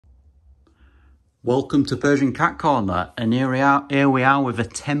Welcome to Persian Cat Corner, and here we are with a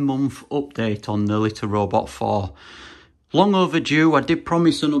 10-month update on the Litter Robot 4. Long overdue. I did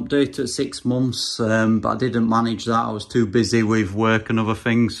promise an update at 6 months, but I didn't manage that. I was too busy with work and other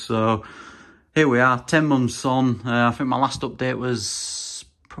things. So here we are, 10 months on. I think my last update was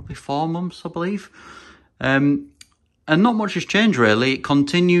probably 4 months, I believe. And not much has changed really. It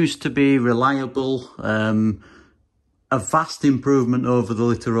continues to be reliable. A vast improvement over the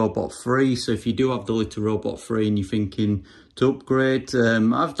Litter Robot 3. So if you do have the Litter Robot 3 and you're thinking to upgrade,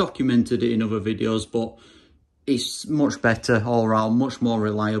 I've documented it in other videos, but it's much better all around, much more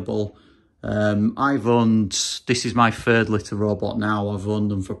reliable. This is my third Litter Robot now. I've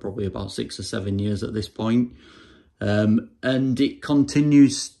owned them for probably about 6 or 7 years at this point. And it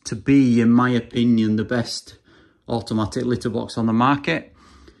continues to be, in my opinion, the best automatic litter box on the market.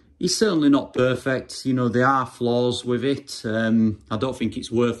 It's certainly not perfect, you know, there are flaws with it. I don't think it's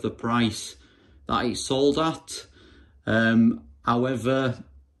worth the price that it's sold at. However,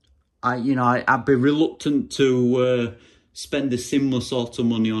 I'd be reluctant to spend a similar sort of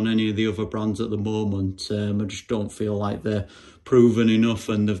money on any of the other brands at the moment. I just don't feel like they're proven enough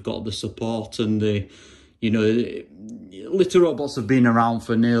and they've got the support and Litter Robots have been around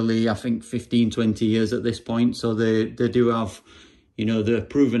for nearly, I think, 15, 20 years at this point. So they do have, the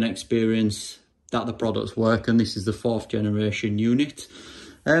proven experience that the products work, and this is the 4th generation unit.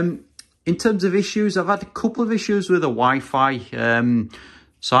 In terms of issues, I've had a couple of issues with the Wi-Fi.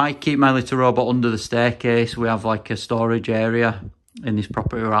 So I keep my Litter Robot under the staircase. We have like a storage area in this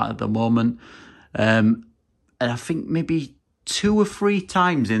property right at the moment. And I think maybe 2 or 3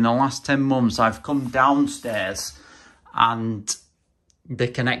 times in the last 10 months, I've come downstairs and the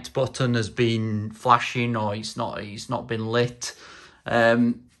connect button has been flashing, or it's not been lit.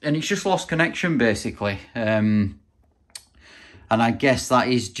 And it's just lost connection basically. And I guess that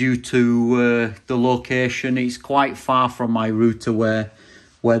is due to the location. It's quite far from my router where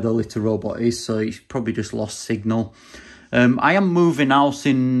the Litter Robot is, so it's probably just lost signal. I am moving house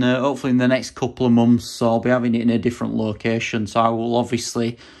in hopefully in the next couple of months, so I'll be having it in a different location. So I will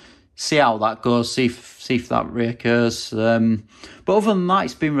obviously see how that goes, see if that reoccurs. But other than that,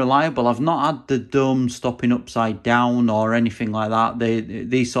 it's been reliable. I've not had the dome stopping upside down or anything like that.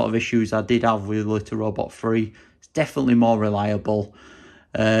 These sort of issues I did have with Litter Robot 3. It's definitely more reliable.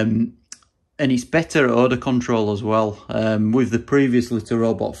 And it's better at odor control as well. With the previous Litter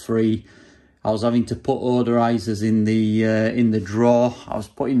Robot 3, I was having to put odorizers in the drawer. I was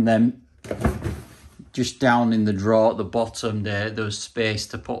putting them just down in the drawer at the bottom there. There was space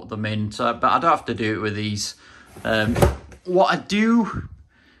to put them in. So, but I don't have to do it with these. What I do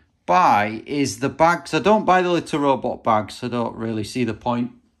buy is the bags. I don't buy the Litter Robot bags. I don't really see the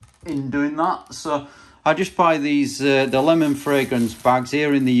point in doing that. So I just buy these, the lemon fragrance bags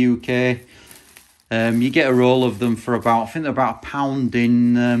here in the UK. You get a roll of them for about, I think they're about £1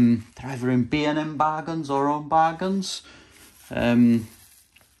 in, they're either in B&M bargains or Own Bargains.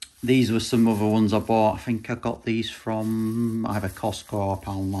 These were some other ones I bought. I think I got these from either Costco or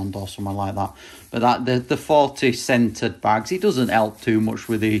Poundland or something like that. But the 40 scented bags, it doesn't help too much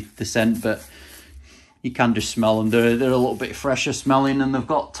with the scent, but you can just smell them. They're a little bit fresher smelling, and they've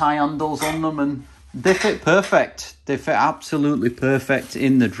got tie handles on them, and they fit perfect. They fit absolutely perfect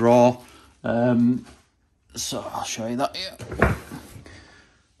in the drawer. So I'll show you that here.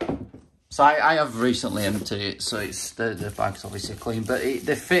 So I have recently emptied it, so it's the bag's obviously clean, but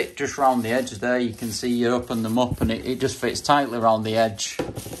they fit just round the edge there. You can see you open them up and it just fits tightly around the edge,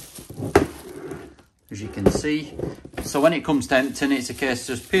 as you can see. So when it comes to emptying, it's a case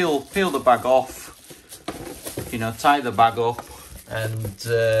just peel the bag off, tie the bag up, and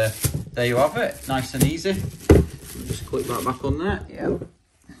there you have it, nice and easy. Just click that back on there. Yeah.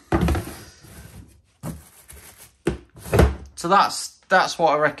 So that's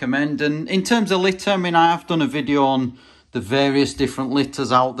what I recommend. And in terms of litter, I mean, I have done a video on the various different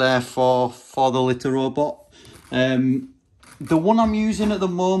litters out there for the Litter Robot. The one I'm using at the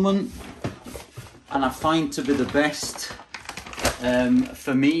moment, and I find to be the best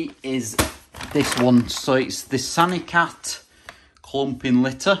for me, is this one. So it's the Sanicat clumping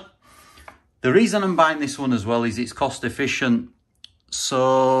litter. The reason I'm buying this one as well is it's cost efficient.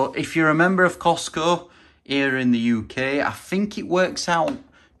 So if you're a member of Costco here in the UK, I think it works out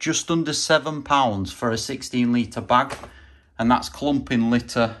just under £7 for a 16 litre bag, and that's clumping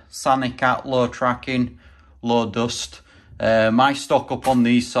litter, Sanicat, low tracking, low dust. I stock up on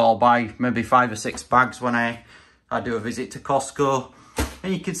these, so I'll buy maybe 5 or 6 bags when I do a visit to Costco,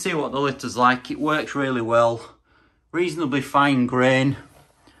 and you can see what the litter's like. It works really well, reasonably fine grain.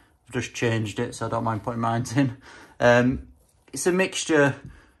 I've just changed it, so I don't mind putting mine in. It's a mixture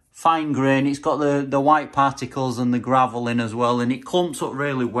fine grain. It's got the white particles and the gravel in as well, and it clumps up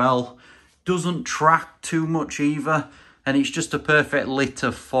really well. Doesn't track too much either, and it's just a perfect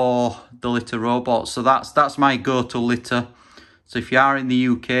litter for the litter robot. So that's my go-to litter. So if you are in the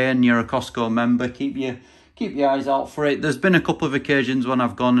UK and you're a Costco member, keep your eyes out for it. There's been a couple of occasions when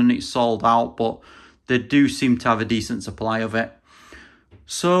I've gone and it's sold out, but they do seem to have a decent supply of it.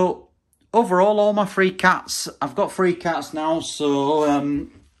 So overall, all my free cats, I've got free cats now. So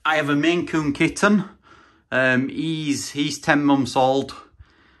I have a Maine Coon kitten. He's 10 months old,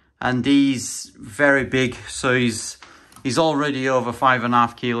 and he's very big. So he's already over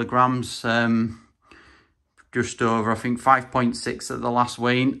 5.5 kilograms. Just over, I think 5.6 at the last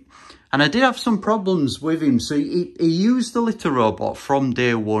weigh. And I did have some problems with him. So he used the litter robot from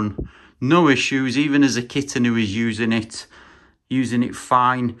day one. No issues, even as a kitten who is using it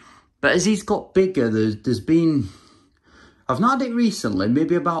fine. But as he's got bigger, there's been... I've not had it recently,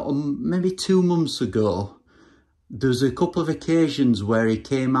 maybe about 2 months ago. There's a couple of occasions where he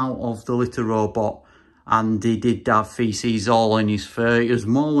came out of the litter robot and he did have feces all in his fur. It was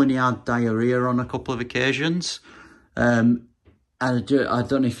more when he had diarrhea on a couple of occasions. I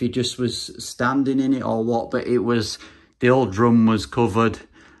don't know if he just was standing in it or what, but it was, the old drum was covered.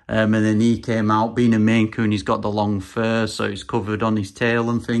 And then he came out, being a Maine Coon, he's got the long fur, so it's covered on his tail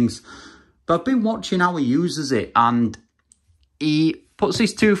and things. But I've been watching how he uses it, and he puts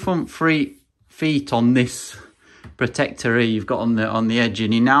his 2 front feet on this protector here you've got on the edge,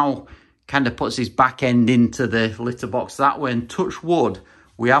 and he now kind of puts his back end into the litter box that way. And touch wood,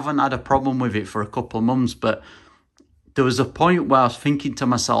 we haven't had a problem with it for a couple of months, but there was a point where I was thinking to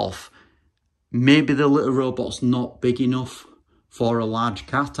myself, maybe the litter robot's not big enough for a large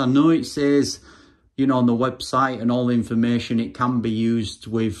cat. I know it says, you know, on the website and all the information, it can be used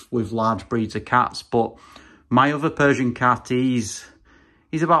with large breeds of cats, but my other Persian cat, he's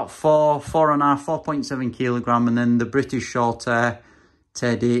about 4.7 kilogram, and then the British Shorthair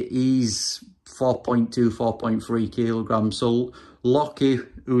Teddy, he's 4.2, 4.3 kilograms. So Lockie,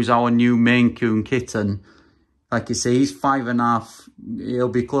 who's our new Maine Coon kitten, like I say, he's 5.5. He'll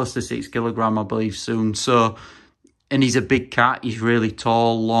be close to 6 kilogram, I believe, soon. So, and he's a big cat. He's really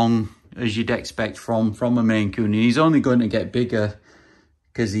tall, long, as you'd expect from a Maine Coon. And he's only going to get bigger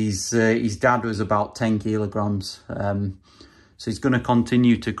because his dad was about 10 kilograms. So he's going to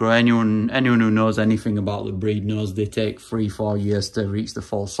continue to grow. Anyone who knows anything about the breed knows they take 3-4 years to reach the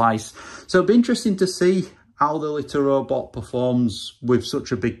full size. So it'll be interesting to see how the litter robot performs with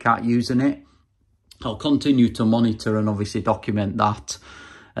such a big cat using it. I'll continue to monitor and obviously document that.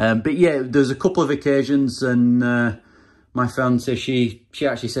 But yeah, there's a couple of occasions, and my fiance, she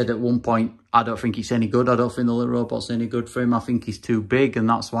actually said at one point, I don't think it's any good. I don't think the litter robot's any good for him. I think he's too big, and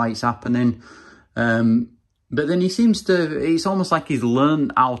that's why it's happening. But then he seems to, it's almost like he's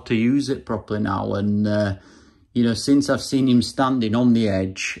learned how to use it properly now. And, you know, since I've seen him standing on the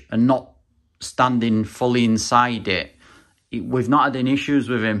edge and not standing fully inside it, we've not had any issues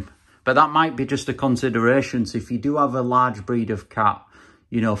with him. But that might be just a consideration. So if you do have a large breed of cat,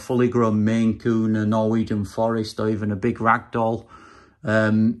 you know, fully grown Maine Coon, a Norwegian Forest, or even a big Ragdoll,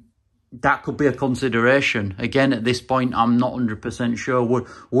 that could be a consideration. Again, at this point, I'm not 100% sure.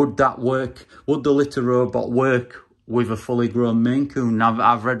 Would that work? Would the litter robot work with a fully grown Maine Coon?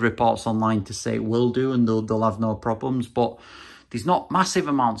 I've read reports online to say it will do, and they'll have no problems. But there's not massive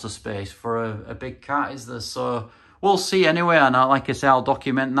amounts of space for a big cat, is there? So we'll see anyway. And like I say, I'll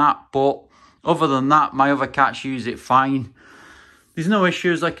document that. But other than that, my other cats use it fine. There's no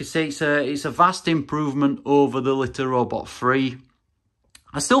issues. Like I say, it's a vast improvement over the Litter Robot 3.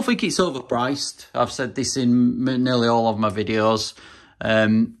 I still think it's overpriced. I've said this in nearly all of my videos.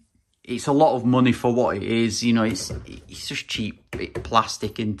 It's a lot of money for what it is. You know, it's just cheap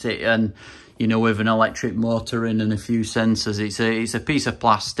plastic, isn't it? And, you know, with an electric motor in and a few sensors, it's a piece of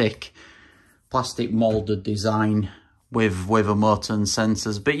plastic molded design with a motor and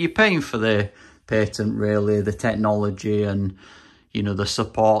sensors. But you're paying for the patent, really, the technology, and, you know, the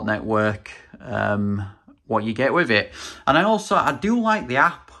support network, what you get with it. And I do like the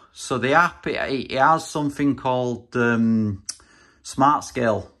app. So the app, it has something called Smart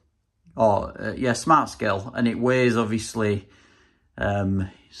Scale, Smart Scale, and it weighs, obviously, so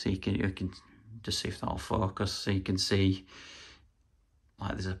you can just see if that'll focus, so you can see,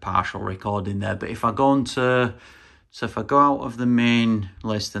 like, there's a partial recording there. But if I go into, so if I go out of the main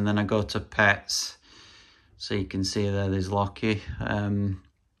list and then I go to pets, so you can see there's Lockie.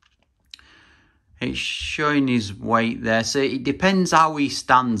 It's showing his weight there. So it depends how he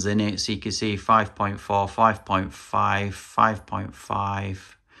stands in it. So you can see 5.4, 5.5, 5.5.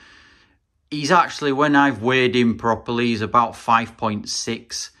 He's actually, when I've weighed him properly, he's about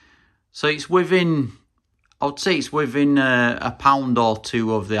 5.6. So it's within, I would say it's within a pound or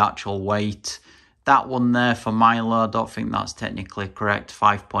two of the actual weight. That one there for Milo, I don't think that's technically correct,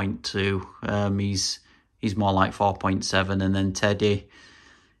 5.2. He's more like 4.7. And then Teddy, you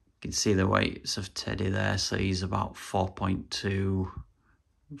can see the weights of Teddy there. So he's about 4.2.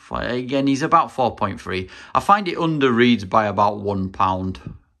 Again, he's about 4.3. I find it underreads by about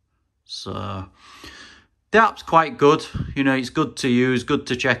 £1. So the app's quite good. You know, it's good to use, good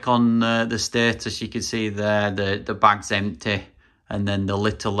to check on the status. You can see there the bag's empty, and then the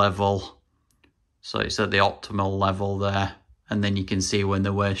litter level. So it's at the optimal level there. And then you can see when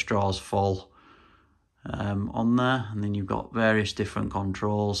the waste straw's full on there. And then you've got various different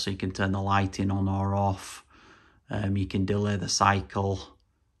controls. So you can turn the lighting on or off. You can delay the cycle.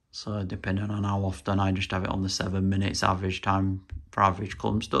 So depending on how often, I just have it on the 7 minutes average time for average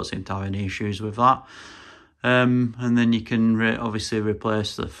clumps. Don't seem to have any issues with that. And then you can obviously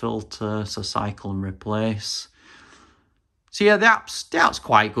replace the filter, so cycle and replace. So yeah, the app's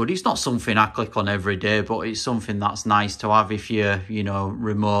quite good. It's not something I click on every day, but it's something that's nice to have if you're, you know,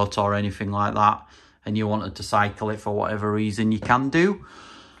 remote or anything like that, and you wanted to cycle it for whatever reason, you can do.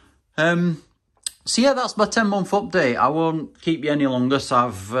 So yeah, that's my 10-month update. I won't keep you any longer,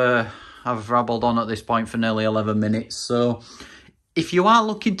 so I've rabbled on at this point for nearly 11 minutes. So if you are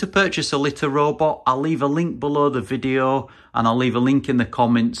looking to purchase a litter robot, I'll leave a link below the video, and I'll leave a link in the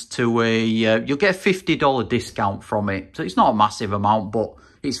comments to you'll get a $50 discount from it. So it's not a massive amount, but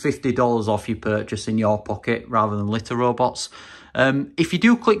it's $50 off your purchase in your pocket rather than litter robots. If you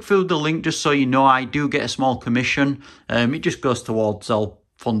do click through the link, just so you know, I do get a small commission. It just goes towards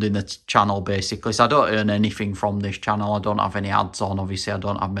funding the channel, basically. So I don't earn anything from this channel. I don't have any ads on. Obviously, I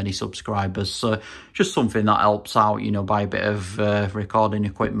don't have many subscribers. So just something that helps out, you know, buy a bit of recording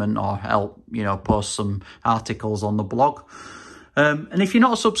equipment, or help, you know, post some articles on the blog. And if you're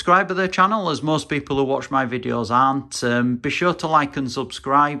not a subscriber to the channel, as most people who watch my videos aren't, be sure to like and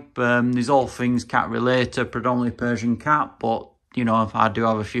subscribe. There's all things cat related, predominantly Persian cat, but you know, I do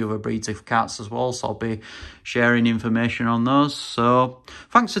have a few other breeds of cats as well, so I'll be sharing information on those. So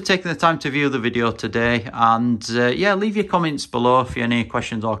thanks for taking the time to view the video today, and yeah, leave your comments below if you have any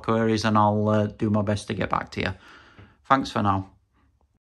questions or queries, and I'll do my best to get back to you. Thanks for now.